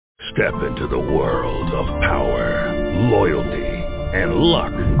Step into the world of power, loyalty, and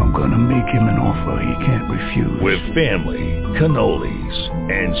luck. I'm gonna make him an offer he can't refuse. With family, cannolis,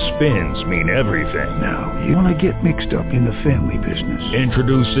 and spins mean everything. Now, you wanna get mixed up in the family business.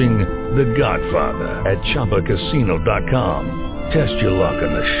 Introducing The Godfather at ChumbaCasino.com. Test your luck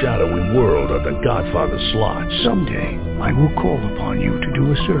in the shadowy world of The Godfather slot. Someday, I will call upon you to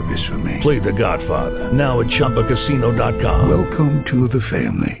do a service for me. Play The Godfather now at ChumbaCasino.com. Welcome to the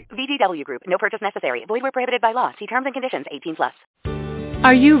family. VGW Group. No purchase necessary. Void where prohibited by law. See terms and conditions. 18+.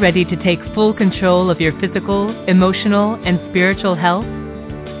 Are you ready to take full control of your physical, emotional, and spiritual health?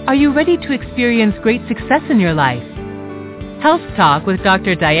 Are you ready to experience great success in your life? Health Talk with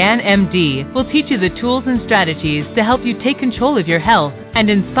Dr. Deana, MD, will teach you the tools and strategies to help you take control of your health and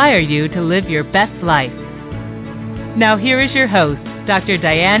inspire you to live your best life. Now here is your host, Dr.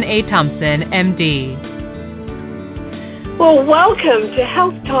 Deana A. Thompson, MD. Well, welcome to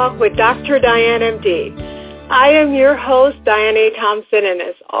Health Talk with Dr. Deana, MD. I am your host, Deana A. Thompson, and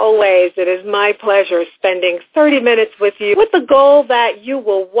as always, it is my pleasure spending 30 minutes with you with the goal that you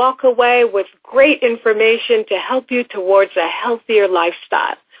will walk away with great information to help you towards a healthier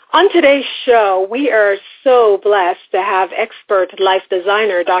lifestyle. On today's show, we are so blessed to have expert life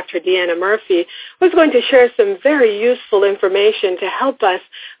designer Dr. Deana Murphy, who's going to share some very useful information to help us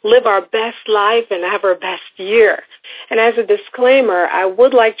live our best life and have our best year. And as a disclaimer, I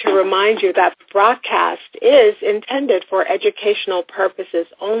would like to remind you that the broadcast is intended for educational purposes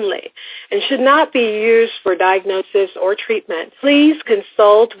only and should not be used for diagnosis or treatment. Please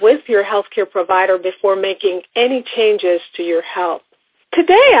consult with your healthcare provider before making any changes to your health.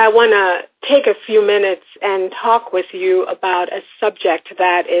 Today, I want to take a few minutes and talk with you about a subject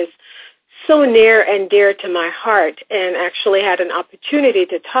that is so near and dear to my heart, and actually had an opportunity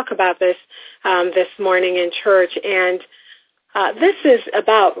to talk about this this morning in church. And this is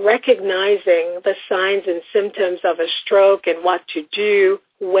about recognizing the signs and symptoms of a stroke and what to do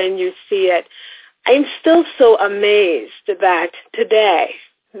when you see it. I'm still so amazed that today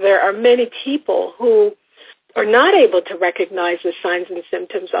there are many people who are not able to recognize the signs and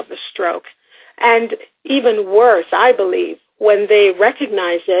symptoms of a stroke. And even worse, I believe, when they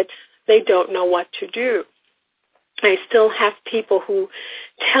recognize it, they don't know what to do. I still have people who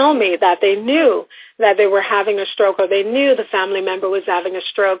tell me that they knew that they were having a stroke, or they knew the family member was having a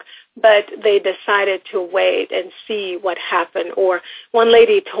stroke, but they decided to wait and see what happened. Or one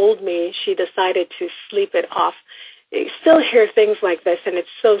lady told me she decided to sleep it off. You still hear things like this, and it's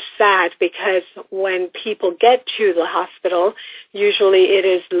so sad because when people get to the hospital, usually it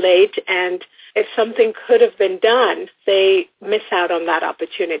is late, and if something could have been done, they miss out on that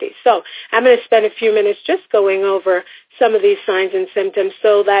opportunity. So I'm going to spend a few minutes just going over some of these signs and symptoms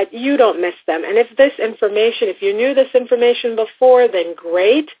so that you don't miss them. And if you knew this information before, then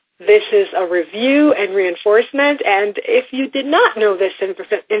great. This is a review and reinforcement, and if you did not know this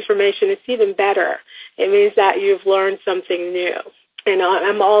information, it's even better. It means that you've learned something new, and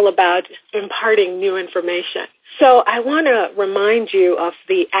I'm all about imparting new information. So I want to remind you of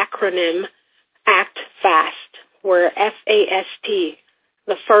the acronym ACT FAST, where FAST,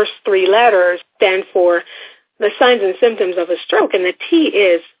 the first three letters, stand for the signs and symptoms of a stroke, and the T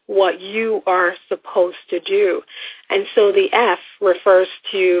is what you are supposed to do. And so the F refers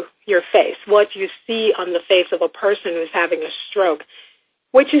to your face, what you see on the face of a person who's having a stroke,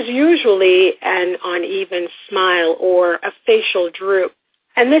 which is usually an uneven smile or a facial droop.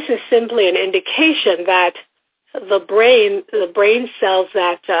 And this is simply an indication that the brain cells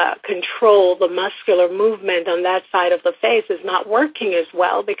that control the muscular movement on that side of the face is not working as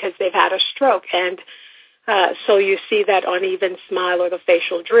well because they've had a stroke. And so you see that uneven smile or the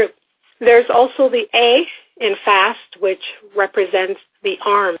facial droop. There's also the A in FAST, which represents the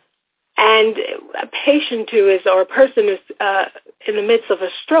arm. And a patient or a person who's in the midst of a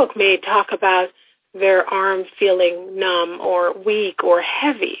stroke may talk about their arm feeling numb or weak or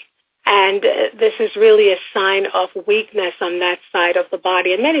heavy. And this is really a sign of weakness on that side of the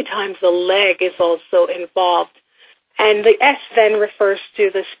body. And many times the leg is also involved. And the S then refers to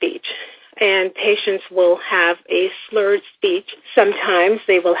the speech. And patients will have a slurred speech. Sometimes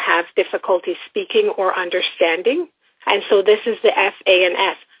they will have difficulty speaking or understanding. And so this is the F, A, and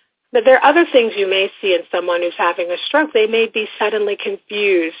S. But there are other things you may see in someone who's having a stroke. They may be suddenly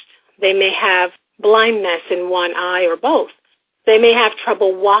confused. They may have blindness in one eye or both. They may have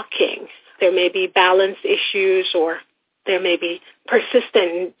trouble walking. There may be balance issues, or there may be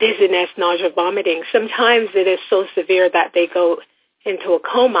persistent dizziness, nausea, vomiting. Sometimes it is so severe that they go into a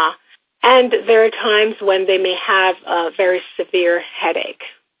coma. And there are times when they may have a very severe headache.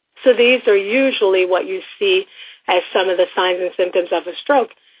 So these are usually what you see as some of the signs and symptoms of a stroke.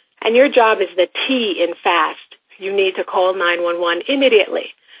 And your job is the T in FAST. You need to call 911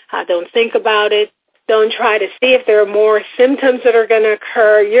 immediately. Don't think about it. Don't try to see if there are more symptoms that are going to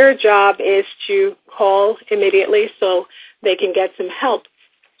occur. Your job is to call immediately so they can get some help.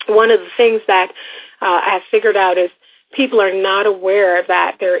 One of the things that I've figured out is people are not aware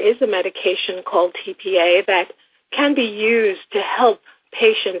that there is a medication called TPA that can be used to help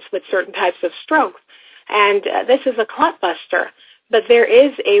patients with certain types of stroke. And this is a clot buster, but there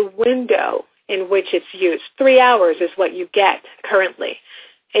is a window in which it's used. 3 hours is what you get currently.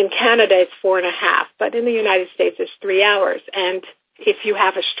 In Canada, it's 4.5, but in the United States, it's 3 hours. And if you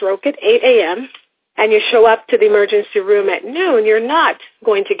have a stroke at 8 a.m., and you show up to the emergency room at noon, you're not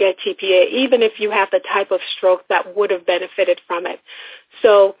going to get TPA, even if you have the type of stroke that would have benefited from it.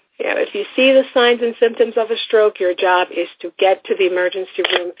 So, if you see the signs and symptoms of a stroke, your job is to get to the emergency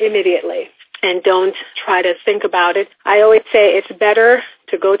room immediately. And don't try to think about it. I always say it's better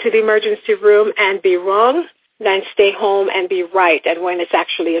to go to the emergency room and be wrong than stay home and be right, and when it's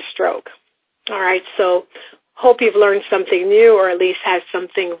actually a stroke. All right, so hope you've learned something new or at least had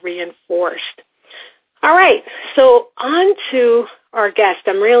something reinforced. All right, so on to our guest.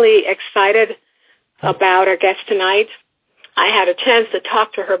 I'm really excited about our guest tonight. I had a chance to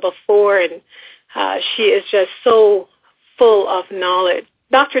talk to her before, and she is just so full of knowledge.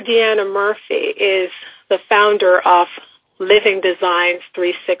 Dr. Deana Murphy is the founder of Living Designs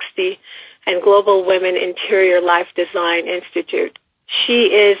 360 and Global Women Interior Life Design Institute. She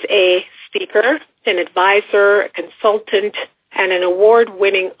is a speaker, an advisor, a consultant, and an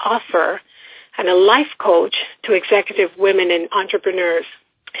award-winning author and a life coach to executive women and entrepreneurs.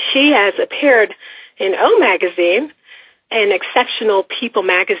 She has appeared in O Magazine, an Exceptional People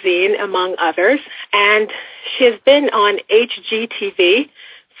magazine, among others, and she has been on HGTV,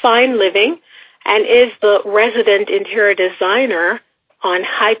 Fine Living, and is the resident interior designer on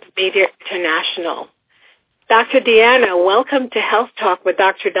Hype Media International. Dr. Deana, welcome to Health Talk with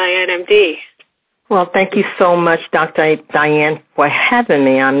Dr. Diane, MD. Well, thank you so much, Dr. Diane, for having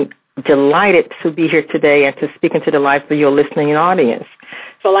me. I'm delighted to be here today and to speak into the lives of your listening audience.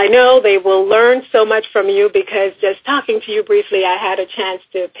 Well, I know they will learn so much from you because just talking to you briefly, I had a chance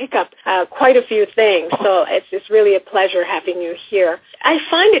to pick up quite a few things. So it's really a pleasure having you here. I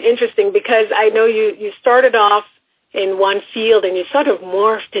find it interesting because I know you started off in one field and you sort of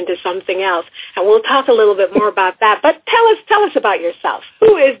morphed into something else. And we'll talk a little bit more about that. But tell us about yourself.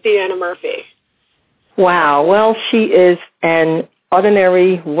 Who is Deana Murphy? Wow. Well, she is an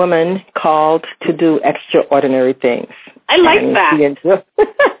ordinary woman called to do extraordinary things. I like that.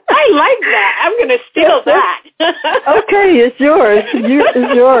 I like that. I'm going to steal that. Okay, it's yours.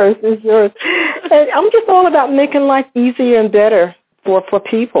 It's yours. And I'm just all about making life easier and better for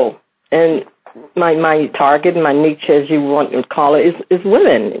people. And my target, my niche, as you want to call it, is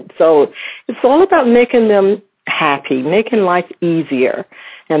women. So it's all about making them happy, making life easier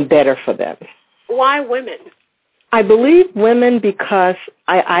and better for them. Why women? I believe women because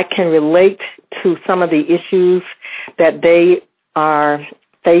I can relate to some of the issues that they are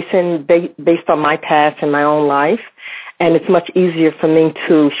facing based on my past and my own life, and it's much easier for me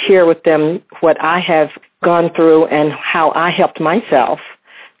to share with them what I have gone through and how I helped myself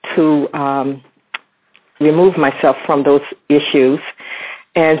to remove myself from those issues.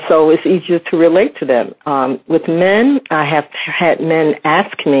 And so it's easier to relate to them. With men, I have had men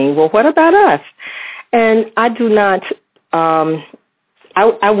ask me, well, what about us? And I do not,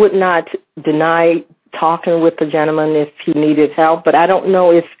 I would not deny talking with the gentleman if he needed help, but I don't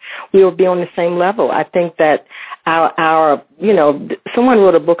know if we will be on the same level. I think that our someone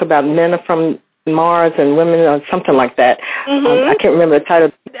wrote a book about men are from Mars and women or something like that. Mm-hmm. I can't remember the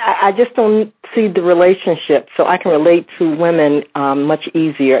title. I just don't see the relationship, so I can relate to women much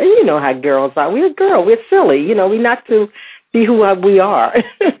easier. And you know how girls are. We're a girl. We're silly. We not to be who we are.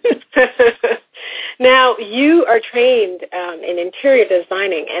 Now, you are trained in interior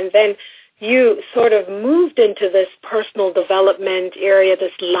designing, and then you sort of moved into this personal development area,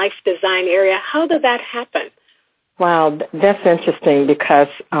 this life design area. How did that happen? Wow, that's interesting because,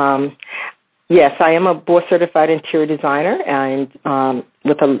 yes, I am a board-certified interior designer, and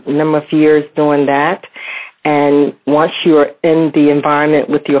with a number of years doing that. And once you're in the environment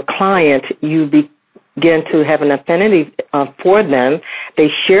with your client, you begin to have an affinity for them. They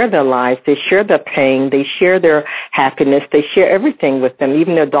share their lives. They share their pain. They share their happiness. They share everything with them,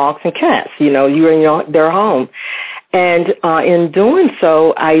 even their dogs and cats. You're in their home. And in doing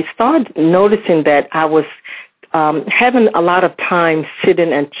so, I started noticing that I was having a lot of time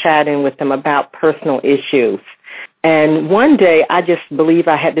sitting and chatting with them about personal issues. And one day, I just believe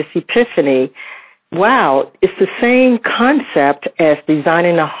I had this epiphany wow, it's the same concept as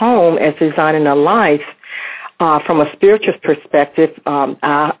designing a home, as designing a life. From a spiritual perspective,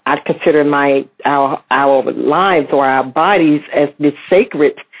 I consider our lives or our bodies as this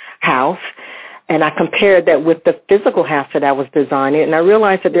sacred house, and I compared that with the physical house that I was designing, and I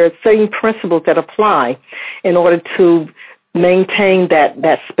realized that there are certain principles that apply in order to maintain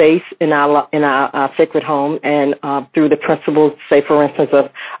that space in our sacred home, and through the principles, say for instance,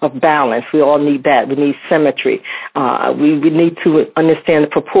 of balance. We all need that. We need symmetry. We need to understand the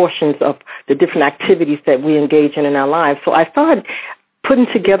proportions of the different activities that we engage in our lives. So I started putting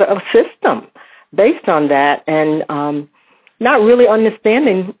together a system based on that, and not really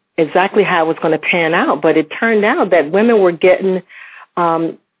understanding exactly how it was going to pan out, but it turned out that women were getting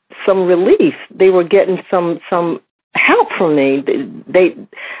some relief. They were getting some help from me.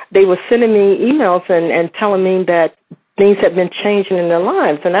 They were sending me emails and telling me that things had been changing in their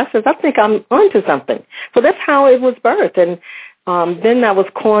lives. And I said, I think I'm onto something. So that's how it was birthed. And then I was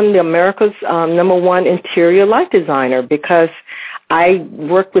calling America's #1 interior life designer, because I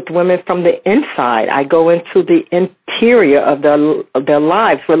work with women from the inside. I go into the interior of their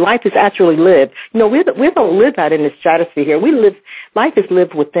lives, where life is actually lived. You know, we don't live out in the stratosphere here. Life is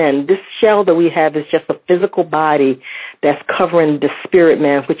lived within. This shell that we have is just a physical body that's covering the spirit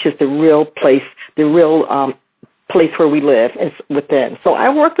man, which is the real place, the real place where we live is within. So I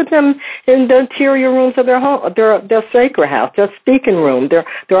work with them in the interior rooms of their home, their sacred house, their speaking room,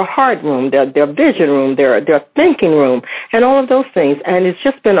 their heart room, their vision room, their thinking room, and all of those things. And it's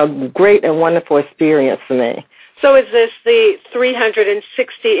just been a great and wonderful experience for me. So is this the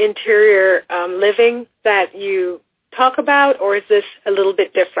 360 interior living that you talk about, or is this a little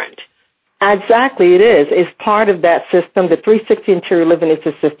bit different? Exactly, it is. It's part of that system. The 360 interior living is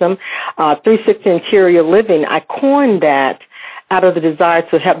the system. 360 interior living, I coined that out of the desire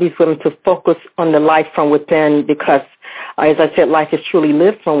to help these women to focus on the life from within, because, as I said, life is truly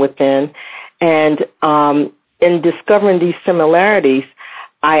lived from within. And in discovering these similarities,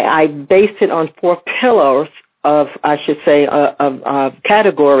 I based it on 4 pillars of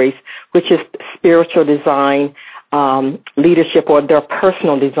categories, which is spiritual design, leadership or their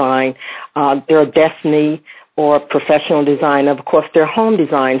personal design, their destiny or professional design, of course their home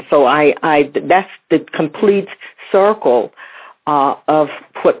design. So that's the complete circle of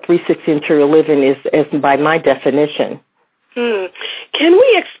what 360 interior living is by my definition. Can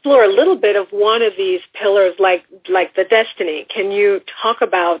we explore a little bit of one of these pillars, like the destiny? Can you talk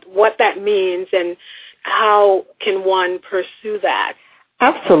about what that means and how can one pursue that?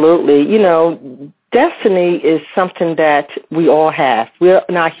 Absolutely. You know, destiny is something that we all have. We're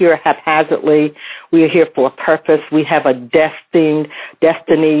not here haphazardly. We are here for a purpose. We have a destiny.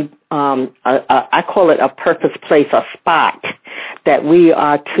 I call it a purpose place, a spot that we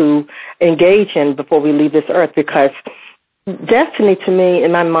are to engage in before we leave this earth, because destiny to me,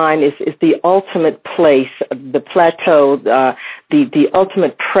 in my mind, is the ultimate place, the plateau, the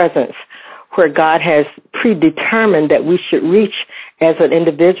ultimate presence where God has predetermined that we should reach as an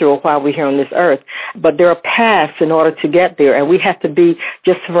individual while we're here on this earth. But there are paths in order to get there, and we have to be,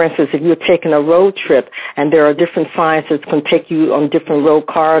 just for instance, if you're taking a road trip and there are different signs that can take you on different road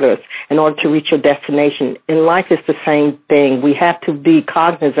corridors in order to reach your destination. In life, it's the same thing. We have to be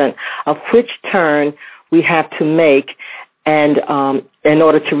cognizant of which turn we have to make and in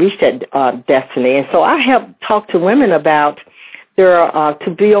order to reach that destiny. And so I have talked to women about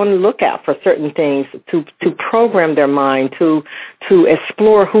to be on the lookout for certain things, to program their mind, to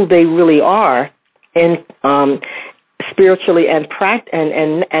explore who they really are, and spiritually and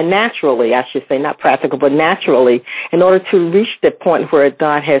naturally, I should say, not practical, but naturally, in order to reach the point where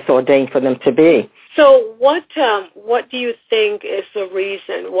God has ordained for them to be. So what do you think is the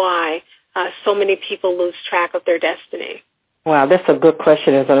reason why so many people lose track of their destiny? Wow, that's a good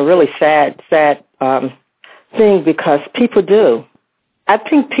question. It's a really sad thing, because people do. I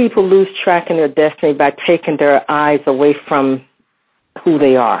think people lose track in their destiny by taking their eyes away from who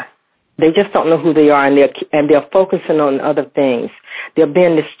they are. They just don't know who they are, and they're focusing on other things. They're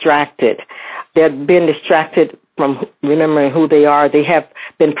being distracted. They're being distracted from remembering who they are. They have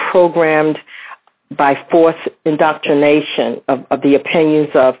been programmed by forced indoctrination of the opinions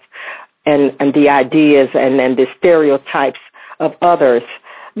of and the ideas and the stereotypes of others.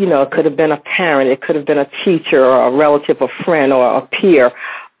 You know, it could have been a parent, it could have been a teacher or a relative, a friend or a peer,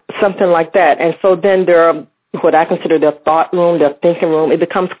 something like that. And so then what I consider their thought room, their thinking room, it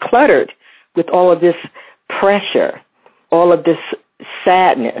becomes cluttered with all of this pressure, all of this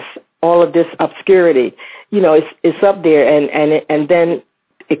sadness, all of this obscurity. You know, it's up there, and then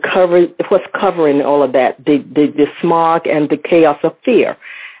what's covering all of that, the smog and the chaos of fear.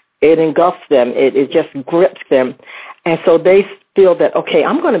 it engulfs them. It just grips them. And so they feel that, okay,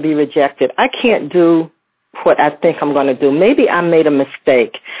 I'm going to be rejected. I can't do what I think I'm going to do. Maybe I made a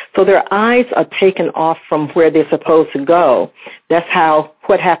mistake. So their eyes are taken off from where they're supposed to go. That's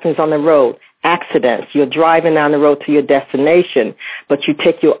what happens on the road. Accidents. You're driving down the road to your destination, but you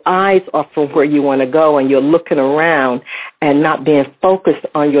take your eyes off from where you want to go, and you're looking around and not being focused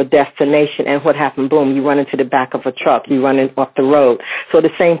on your destination. And what happened? Boom, you run into the back of a truck. You run off the road. So the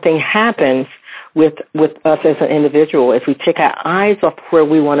same thing happens with us as an individual. If we take our eyes off where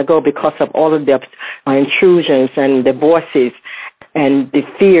we want to go because of all of the intrusions and the voices and the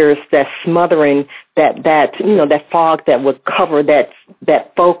fears that's smothering that fog that would cover that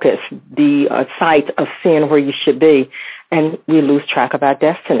focus, the sight of seeing where you should be, and we lose track of our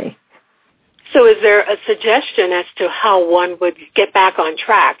destiny. So is there a suggestion as to how one would get back on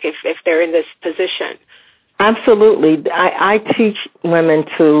track if they're in this position? Absolutely. I teach women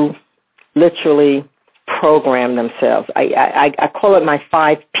to literally program themselves. I call it my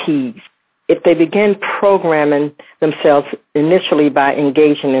 5 Ps. If they begin programming themselves initially by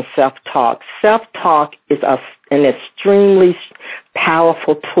engaging in self-talk. Self-talk is an extremely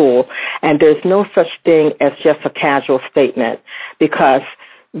powerful tool, and there's no such thing as just a casual statement, because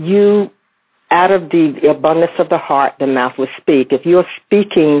out of the abundance of the heart, the mouth will speak. If you're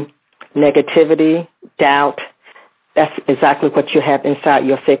speaking negativity, doubt, that's exactly what you have inside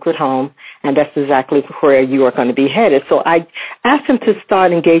your sacred home, and that's exactly where you are going to be headed. So I ask them to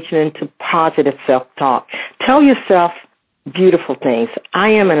start engaging into positive self-talk. Tell yourself beautiful things.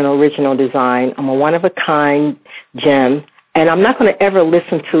 I am an original design. I'm a one-of-a-kind gem, and I'm not going to ever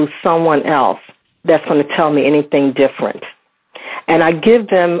listen to someone else that's going to tell me anything different. And I give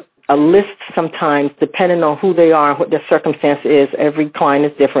them a list sometimes, depending on who they are and what their circumstance is. Every client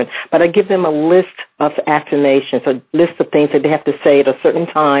is different. But I give them a list of affirmations, a list of things that they have to say at a certain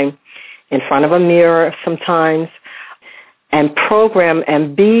time in front of a mirror sometimes, and program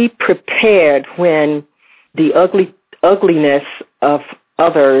and be prepared when the ugliness of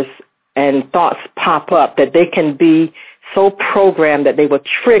others and thoughts pop up, that they can be so programmed that they will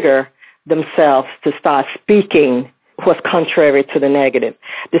trigger themselves to start speaking what's contrary to the negative.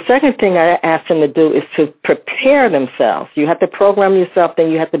 The second thing I ask them to do is to prepare themselves. You have to program yourself,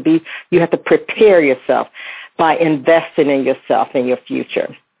 then you have to prepare yourself by investing in yourself and your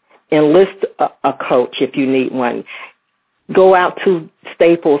future. Enlist a coach if you need one. Go out to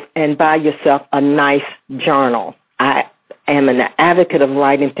Staples and buy yourself a nice journal. I am an advocate of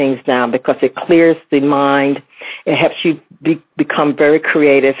writing things down because it clears the mind. It helps you become very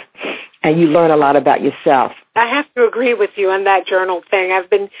creative, and you learn a lot about yourself. I have to agree with you on that journal thing. I've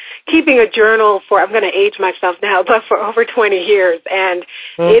been keeping a journal I'm going to age myself now, but for over 20 years, and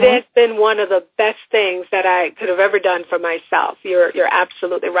it has been one of the best things that I could have ever done for myself. You're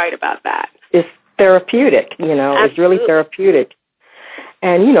absolutely right about that. It's therapeutic, Absolutely. It's really therapeutic.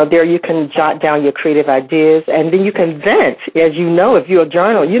 And, there you can jot down your creative ideas, and then you can vent. As you know, if you're a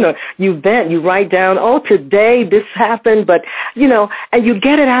journal, you vent, you write down, today this happened, but, and you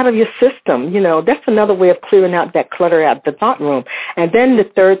get it out of your system. That's another way of clearing out that clutter out the thought room. And then the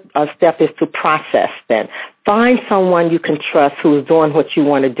third step is to process then. Find someone you can trust who is doing what you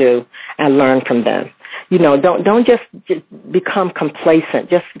want to do and learn from them. Don't just become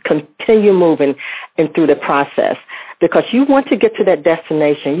complacent. Just continue moving through the process, because you want to get to that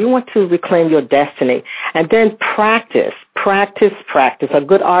destination. You want to reclaim your destiny. And then practice. A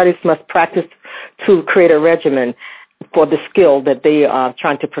good artist must practice to create a regimen for the skill that they are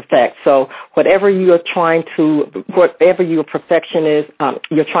trying to perfect. So whatever your perfection is,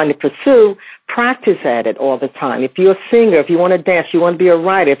 you're trying to pursue, practice at it all the time. If you're a singer, if you want to dance, you want to be a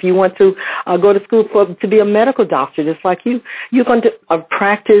writer, if you want to go to school to be a medical doctor, just like you're going to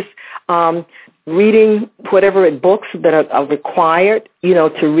practice reading whatever books that are required,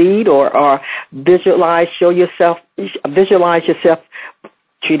 to read or visualize yourself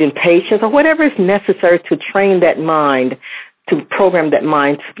treating patients, or whatever is necessary to train that mind, to program that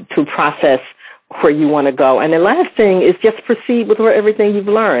mind to process where you want to go. And the last thing is just proceed with everything you've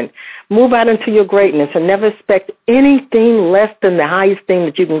learned. Move out into your greatness and never expect anything less than the highest thing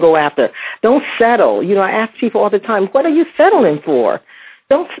that you can go after. Don't settle. I ask people all the time, what are you settling for?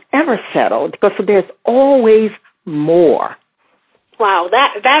 Don't ever settle, because there's always more. Wow,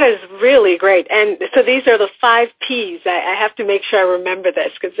 that is really great. And so these are the 5 Ps. I have to make sure I remember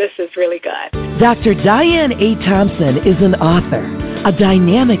this, because this is really good. Dr. Diane A. Thompson is an author, a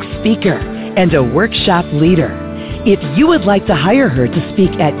dynamic speaker, and a workshop leader. If you would like to hire her to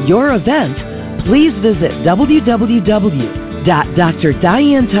speak at your event, please visit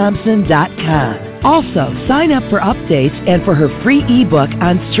www.drdianethompson.com. Also, sign up for updates and for her free ebook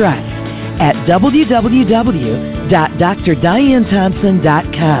on stress at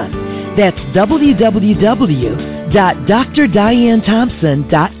www.drdianethompson.com. That's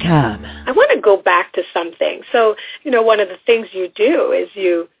www.drdianethompson.com. I want to go back to something. So, one of the things you do is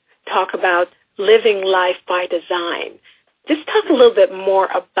you talk about living life by design. Just talk a little bit more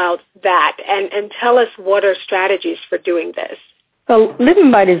about that and tell us what are strategies for doing this. So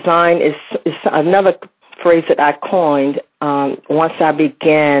living by design is another phrase that I coined once I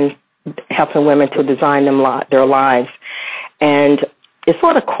began helping women to design their lives. And it's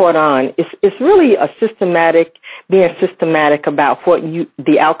sort of caught on. It's really being systematic about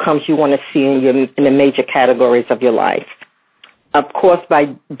the outcomes you want to see in the major categories of your life. Of course, by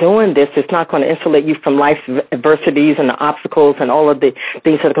doing this, it's not going to insulate you from life's adversities and the obstacles and all of the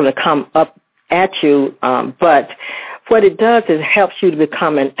things that are going to come up at you. But what it does is it helps you to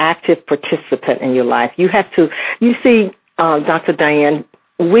become an active participant in your life. You see, Dr. Diane,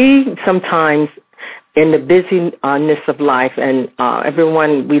 we sometimes, in the busyness of life and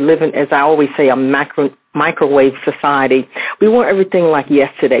we live in, as I always say, a microwave society. We want everything like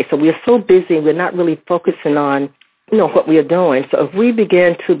yesterday. So we're so busy, we're not really focusing on what we are doing. So if we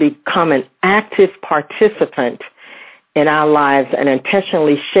begin to become an active participant in our lives and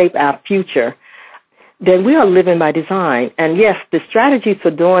intentionally shape our future, then we are living by design. And yes, the strategy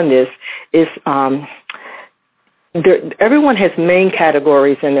for doing this is everyone has main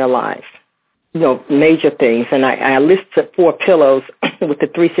categories in their lives, major things. And I listed 4 pillars with the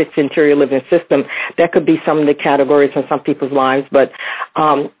 3-6 interior living system. That could be some of the categories in some people's lives. But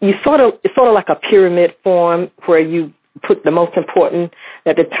it's sort of like a pyramid form where you put the most important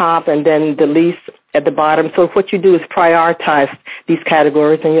at the top and then the least at the bottom. So what you do is prioritize these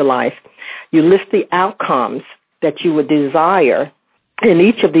categories in your life. You list the outcomes that you would desire in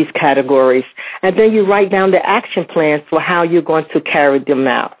each of these categories, and then you write down the action plans for how you're going to carry them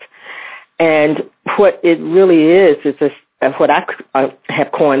out. And what it really is what I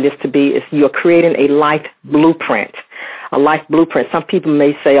have coined this to be, is you're creating a life blueprint. A life blueprint. Some people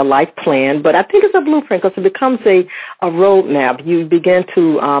may say a life plan, but I think it's a blueprint because it becomes a roadmap. You begin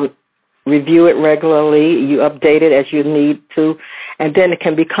to review it regularly. You update it as you need to, and then it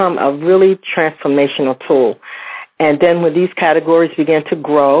can become a really transformational tool. And then when these categories begin to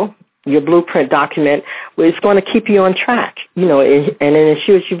grow, your blueprint document, it's going to keep you on track, and it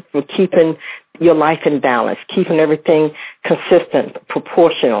ensures you for keeping your life in balance, keeping everything consistent,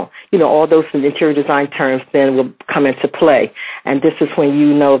 proportional. All those interior design terms then will come into play. And this is when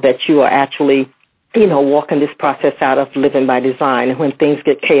you know that you are actually, walking this process out of living by design. And when things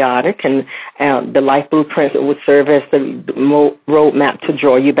get chaotic, and the life blueprint would serve as the roadmap to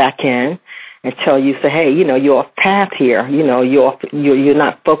draw you back in and tell you, say, hey, you're off path here. You're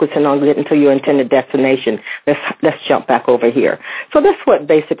not focusing on getting to your intended destination. Let's jump back over here. So that's what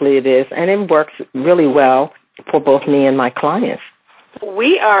basically it is, and it works really well for both me and my clients.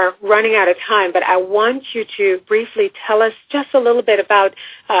 We are running out of time, but I want you to briefly tell us just a little bit about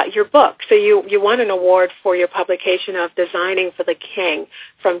your book. So you won an award for your publication of Designing for the King,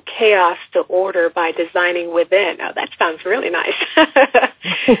 From Chaos to Order by Designing Within. Now, that sounds really nice.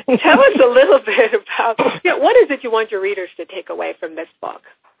 Tell us a little bit about what is it you want your readers to take away from this book?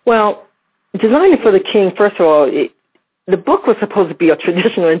 Well, Designing for the King, first of all, the book was supposed to be a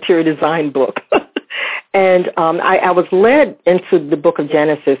traditional interior design book. And I was led into the book of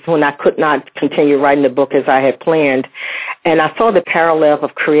Genesis when I could not continue writing the book as I had planned. And I saw the parallel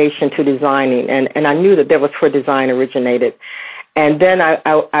of creation to designing, and I knew that was where design originated. And then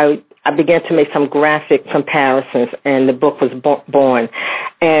I began to make some graphic comparisons, and the book was born.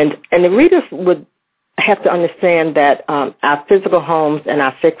 And the readers would have to understand that our physical homes and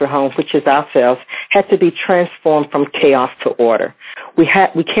our sacred homes, which is ourselves, had to be transformed from chaos to order. We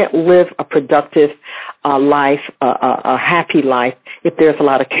can't live a productive life, a happy life, if there's a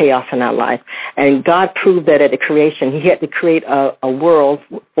lot of chaos in our life. And God proved that at the creation. He had to create a world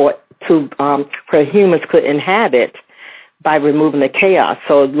where humans could inhabit by removing the chaos.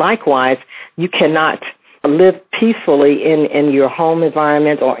 So likewise, you cannot live peacefully in your home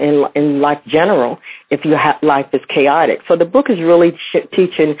environment or in life general if your life is chaotic. So the book is really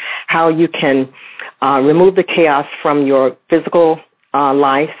teaching how you can remove the chaos from your physical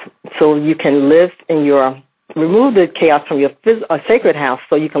life so you can remove the chaos from your sacred house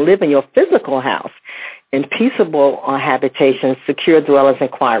so you can live in your physical house in peaceable habitations, secure dwellings,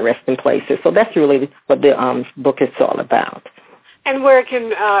 and quiet resting places. So that's really what the book is all about. And where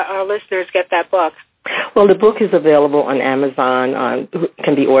can our listeners get that book? Well, the book is available on Amazon.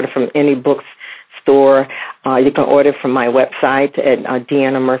 Can be ordered from any store. You can order from my website at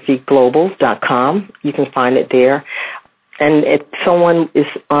deanamurphyglobal.com. You can find it there. And if someone is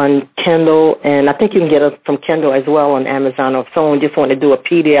on Kindle, and I think you can get it from Kindle as well on Amazon, or if someone just want to do a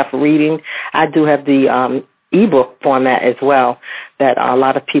PDF reading, I do have the ebook format as well that a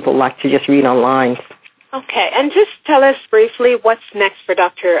lot of people like to just read online. Okay, and just tell us briefly what's next for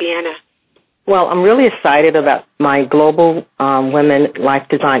Dr. Deana. Well, I'm really excited about my Global Women Life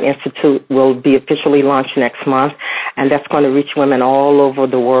Design Institute will be officially launched next month, and that's going to reach women all over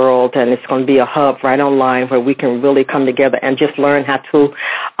the world, and it's going to be a hub right online where we can really come together and just learn how to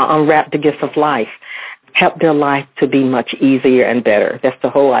unwrap the gifts of life, help their life to be much easier and better. That's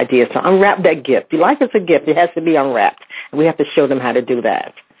the whole idea. So unwrap that gift. Your life is a gift. It has to be unwrapped. We have to show them how to do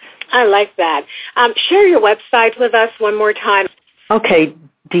that. I like that. Share your website with us one more time. Okay,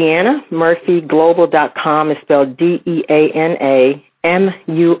 DeanaMurphyGlobal.com is spelled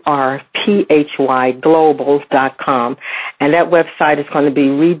DeanaMurphy Global.com. And that website is going to be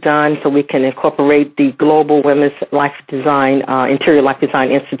redone so we can incorporate the Global Women's Life Design, Interior Life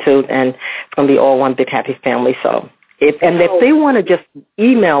Design Institute, and it's going to be all one big happy family. So if they want to just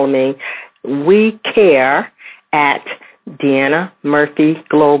email me,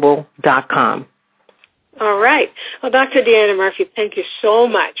 WeCare@DeanaMurphyGlobal.com. All right. Well, Dr. Deana Murphy, thank you so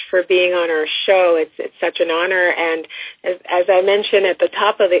much for being on our show. It's such an honor, and as I mentioned at the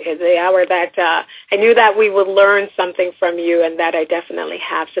top of the hour, that I knew that we would learn something from you, and that I definitely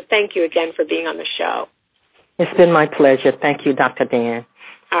have. So thank you again for being on the show. It's been my pleasure. Thank you, Dr. Deana.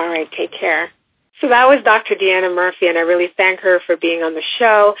 All right. Take care. So that was Dr. Deana Murphy, and I really thank her for being on the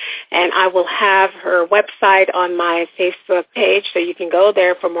show. And I will have her website on my Facebook page, so you can go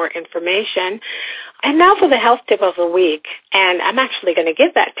there for more information. And now for the health tip of the week. And I'm actually going to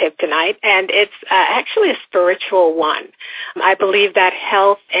give that tip tonight, and it's actually a spiritual one. I believe that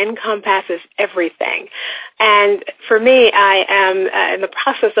health encompasses everything. And for me, I am in the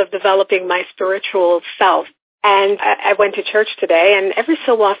process of developing my spiritual self. And I went to church today, and every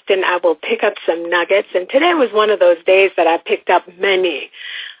so often I will pick up some nuggets. And today was one of those days that I picked up many.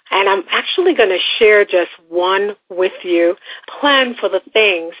 And I'm actually going to share just one with you. Plan for the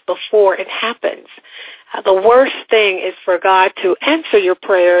things before it happens. The worst thing is for God to answer your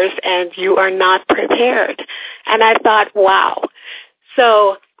prayers and you are not prepared. And I thought, wow.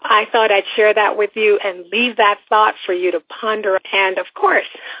 So I thought I'd share that with you and leave that thought for you to ponder. And, of course,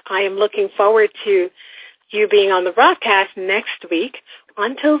 I am looking forward to you being on the broadcast next week.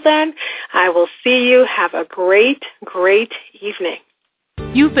 Until then, I will see you. Have a great, great evening.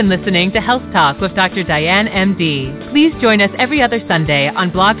 You've been listening to Health Talk with Dr. Diane, M.D. Please join us every other Sunday on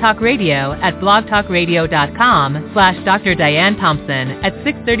Blog Talk Radio at blogtalkradio.com/Dr. Diane Thompson at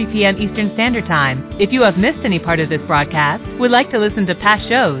 6:30 p.m. Eastern Standard Time. If you have missed any part of this broadcast, would like to listen to past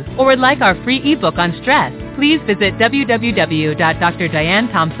shows, or would like our free ebook on stress, please visit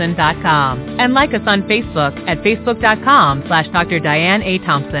www.drdianethompson.com and like us on Facebook at facebook.com/Dr. Diane A.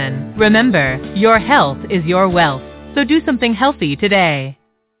 Thompson. Remember, your health is your wealth, so do something healthy today.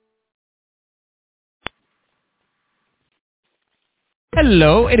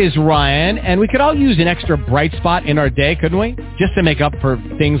 Hello, it is Ryan, and we could all use an extra bright spot in our day, couldn't we? Just to make up for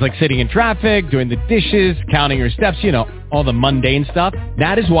things like sitting in traffic, doing the dishes, counting your steps, all the mundane stuff.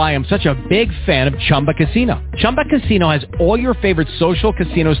 That is why I'm such a big fan of Chumba Casino. Chumba Casino has all your favorite social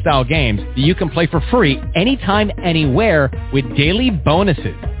casino-style games that you can play for free anytime, anywhere with daily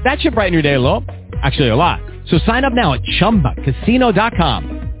bonuses. That should brighten your day a little. Actually, a lot. So sign up now at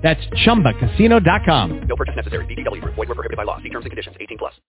ChumbaCasino.com. That's ChumbaCasino.com. No purchase necessary. VGW Group. Void where prohibited by law. See terms and conditions. 18+.